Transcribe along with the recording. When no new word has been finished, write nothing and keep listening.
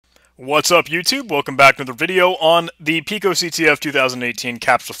What's up, YouTube? Welcome back to another video on the picoCTF 2018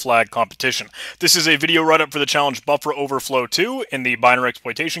 Capture Flag Competition. This is a video write-up for the challenge Buffer Overflow 2 in the binary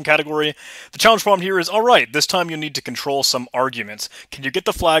exploitation category. The challenge prompt here is, alright, this time you need to control some arguments. Can you get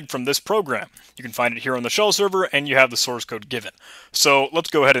the flag from this program? You can find it here on the shell server, and you have the source code given. So let's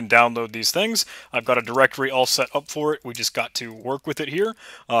go ahead and download these things. I've got a directory all set up for it. We just got to work with it here.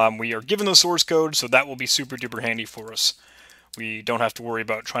 We are given the source code, so that will be super duper handy for us. We don't have to worry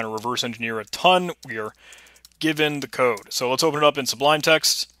about trying to reverse engineer a ton. We are given the code. So let's open it up in Sublime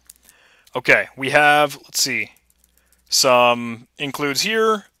Text. Okay, we have, let's see, some includes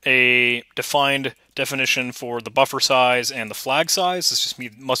here a defined definition for the buffer size and the flag size. This just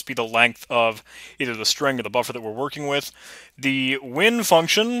must be the length of either the string or the buffer that we're working with. The win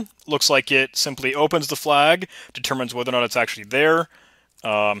function looks like it simply opens the flag, determines whether or not it's actually there.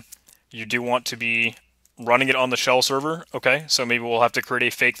 You do want to be running it on the shell server, okay, so maybe we'll have to create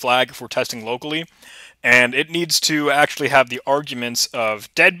a fake flag if we're testing locally, and it needs to actually have the arguments of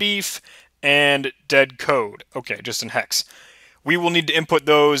dead beef and dead code, okay, just in hex. We will need to input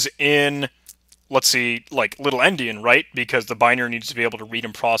those in, let's see, like little endian, right, because the binary needs to be able to read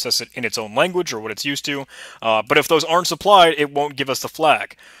and process it in its own language or what it's used to, but if those aren't supplied, it won't give us the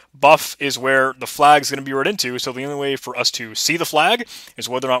flag. Buff is where the flag is going to be read into, so the only way for us to see the flag is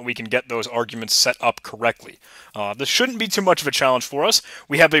whether or not we can get those arguments set up correctly. This shouldn't be too much of a challenge for us.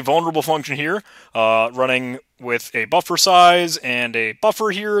 We have a vulnerable function here running with a buffer size and a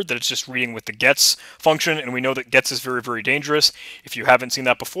buffer here that it's just reading with the gets function, and we know that gets is very, very dangerous. If you haven't seen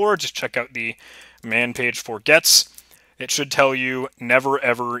that before, just check out the man page for gets. It should tell you never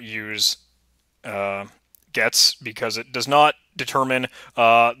ever use gets because it does not determine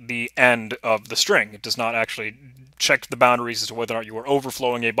the end of the string. It does not actually check the boundaries as to whether or not you are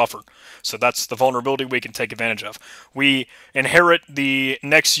overflowing a buffer. So that's the vulnerability we can take advantage of. We inherit the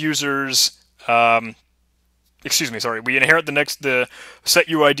next user's we inherit the set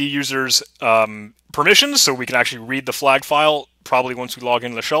UID user's permissions, so we can actually read the flag file probably once we log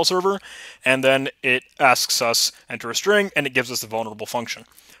into the shell server, and then it asks us enter a string, and it gives us the vulnerable function.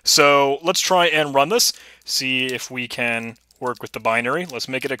 So let's try and run this, see if we can work with the binary. Let's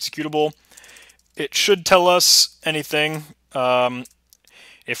make it executable. It should tell us anything.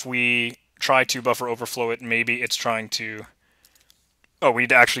 If we try to buffer overflow it, maybe it's trying to... Oh, we need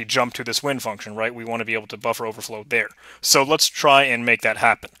to actually jump to this win function, right? We want to be able to buffer overflow there. So let's try and make that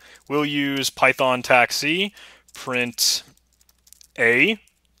happen. We'll use Python tac-c print a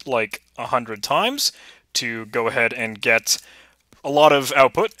like 100 times to go ahead and get a lot of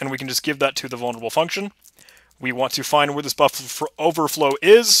output, and we can just give that to the vulnerable function. We want to find where this buffer overflow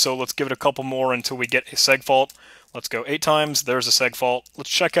is, so let's give it a couple more until we get a seg fault. Let's go 8 times, there's a seg fault. Let's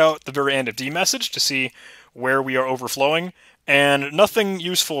check out the very end of dmessage to see where we are overflowing, and nothing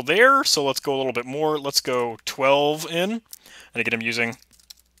useful there, so let's go a little bit more. Let's go 12 in, and again I'm using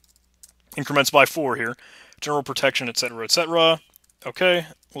increments by 4 here. General protection, etc., etc. Okay,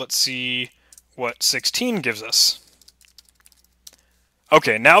 let's see what 16 gives us.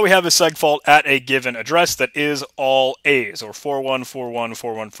 Okay, now we have a seg fault at a given address that is all A's, or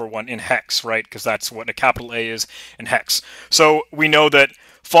 41414141 in hex, right? Because that's what a capital A is in hex. So we know that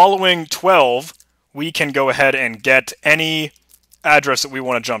following 12, we can go ahead and get any address that we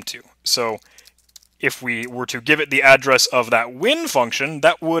want to jump to. So if we were to give it the address of that win function,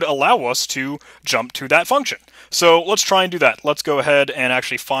 that would allow us to jump to that function. So let's try and do that. Let's go ahead and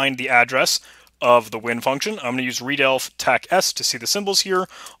actually find the address of the win function. I'm going to use readelf tac-s to see the symbols here.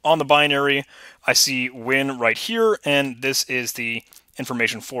 On the binary, I see win right here, and this is the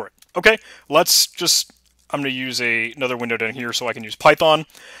information for it. Okay, let's just, I'm going to use another window down here so I can use Python,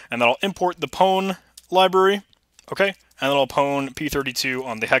 and then I'll import the pwn library, okay, and then I'll pwn p32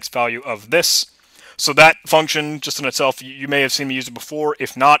 on the hex value of this. So that function, just in itself, you may have seen me use it before.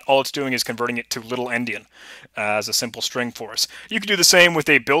 If not, all it's doing is converting it to little endian as a simple string for us. You can do the same with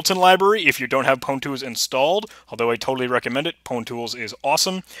a built-in library if you don't have pwntools installed, although I totally recommend it. pwntools is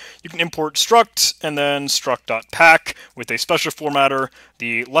awesome. You can import struct and then struct.pack with a special formatter,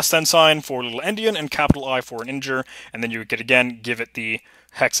 the less than sign for little endian and capital I for an integer, and then you could again give it the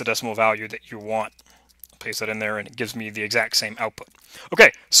hexadecimal value that you want. I'll paste that in there and it gives me the exact same output.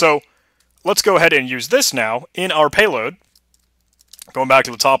 Okay, so let's go ahead and use this now in our payload. Going back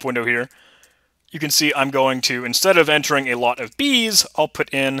to the top window here, you can see I'm going to, instead of entering a lot of B's, I'll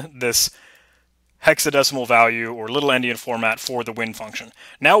put in this hexadecimal value or little endian format for the win function.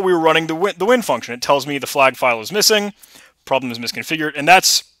 Now we're running the win function. It tells me the flag file is missing, problem is misconfigured, and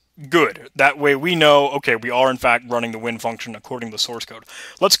that's good. That way we know, okay, we are in fact running the win function according to the source code.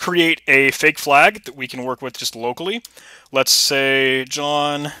 Let's create a fake flag that we can work with just locally. Let's say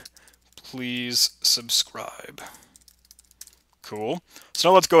John please subscribe. Cool. So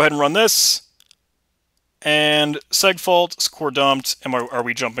now let's go ahead and run this. And segfault, core dumped. Are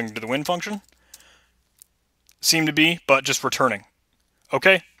we jumping to the win function? Seem to be, but just returning.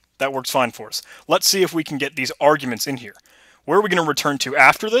 Okay, that works fine for us. Let's see if we can get these arguments in here. Where are we going to return to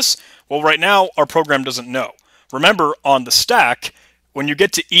after this? Well, right now, our program doesn't know. Remember, on the stack, when you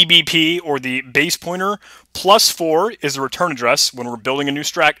get to EBP, or the base pointer, +4 is the return address when we're building a new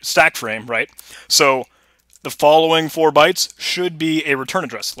stack frame, right? So the following 4 bytes should be a return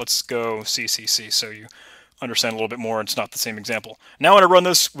address. Let's go CCC so you understand a little bit more. It's not the same example. Now when I run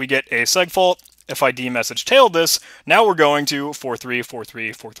this, we get a segfault. If I demessage tailed this, now we're going to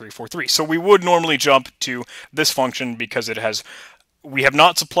 43434343. So we would normally jump to this function because we have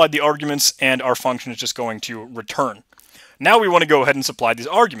not supplied the arguments and our function is just going to return. Now we want to go ahead and supply these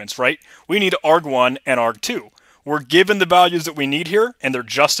arguments, right? We need arg1 and arg2. We're given the values that we need here, and they're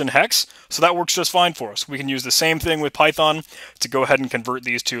just in hex, so that works just fine for us. We can use the same thing with Python to go ahead and convert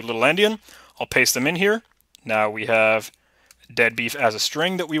these to little endian. I'll paste them in here. Now we have dead beef as a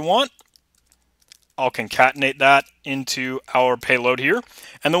string that we want. I'll concatenate that into our payload here,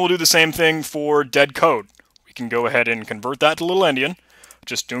 and then we'll do the same thing for dead code. We can go ahead and convert that to little endian,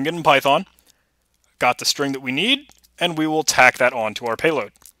 just doing it in Python. Got the string that we need, and we will tack that onto our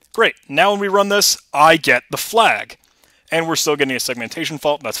payload. Great, now when we run this, I get the flag. And we're still getting a segmentation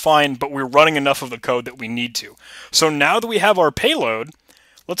fault, that's fine, but we're running enough of the code that we need to. So now that we have our payload,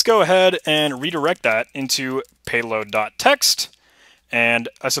 let's go ahead and redirect that into payload.text. And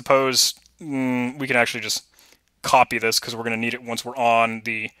I suppose we can actually just copy this because we're going to need it once we're on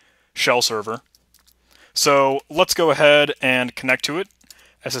the shell server. So let's go ahead and connect to it,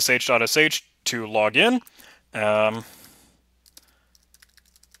 ssh.sh to log in.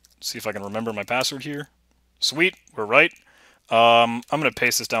 See if I can remember my password here. Sweet, we're right. I'm going to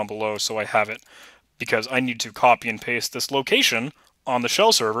paste this down below so I have it, because I need to copy and paste this location on the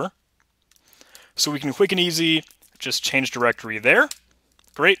shell server. So we can quick and easy just change directory there.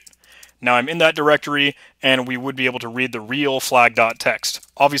 Great. Now I'm in that directory, and we would be able to read the real flag.txt.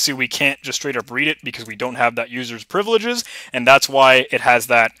 Obviously, we can't just straight up read it because we don't have that user's privileges, and that's why it has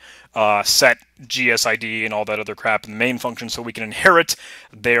that set GSID and all that other crap in the main function, so we can inherit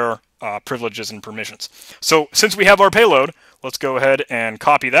their privileges and permissions. So since we have our payload, let's go ahead and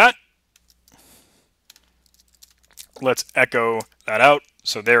copy that. Let's echo that out.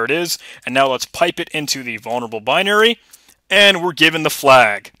 So there it is. And now let's pipe it into the vulnerable binary. And we're given the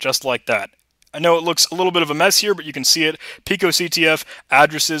flag, just like that. I know it looks a little bit of a mess here, but you can see it. picoCTF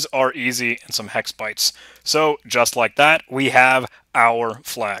addresses are easy and some hex bytes. So just like that, we have our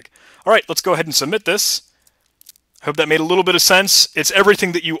flag. All right, let's go ahead and submit this. I hope that made a little bit of sense. It's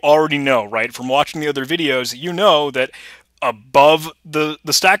everything that you already know, right? From watching the other videos, you know that above the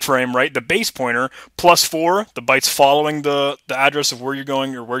stack frame, right, the base pointer, +4, the bytes following the address of where you're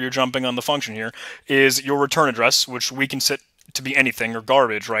going or where you're jumping on the function here, is your return address, which we can set to be anything or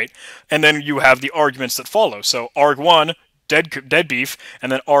garbage, right? And then you have the arguments that follow. So arg1, dead beef,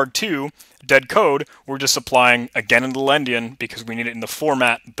 and then arg2, dead code, we're just supplying again in the endian because we need it in the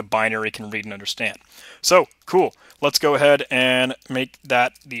format the binary can read and understand. So, cool. Let's go ahead and make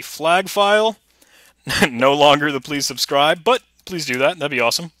that the flag file. No longer the please subscribe, but please do that. That'd be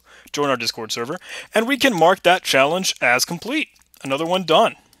awesome. Join our Discord server. And we can mark that challenge as complete. Another one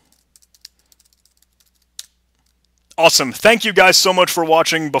done. Awesome. Thank you guys so much for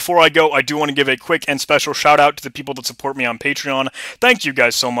watching. Before I go, I do want to give a quick and special shout out to the people that support me on Patreon. Thank you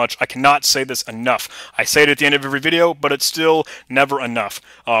guys so much. I cannot say this enough. I say it at the end of every video, but it's still never enough.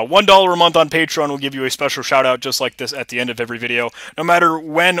 $1 a month on Patreon will give you a special shout out just like this at the end of every video. No matter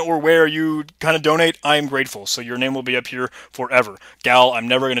when or where you kind of donate, I am grateful. So your name will be up here forever. Gal, I'm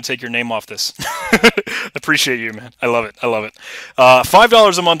never going to take your name off this. Appreciate you, man. I love it. I love it.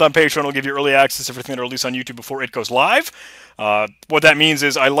 $5 a month on Patreon will give you early access to everything that I release on YouTube before it goes live. What that means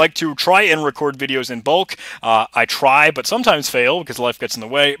is I like to try and record videos in bulk. I try, but sometimes fail because life gets in the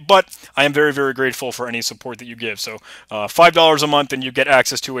way, but I am very, very grateful for any support that you give. So $5 a month and you get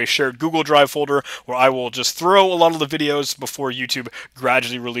access to a shared Google Drive folder where I will just throw a lot of the videos before YouTube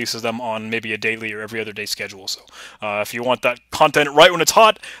gradually releases them on maybe a daily or every other day schedule. So if you want that content right when it's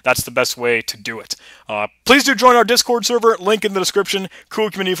hot, that's the best way to do it. Please do join our Discord server, link in the description. Cool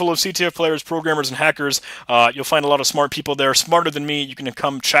community full of CTF players, programmers, and hackers. You'll find a lot of smart people there, smarter than me. You can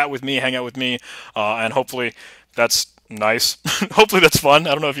come chat with me, hang out with me, and hopefully that's nice. Hopefully that's fun.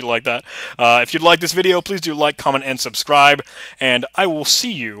 I don't know if you like that. If you'd like this video, please do like, comment, and subscribe, and I will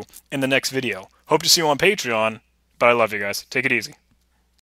see you in the next video. Hope to see you on Patreon, but I love you guys. Take it easy.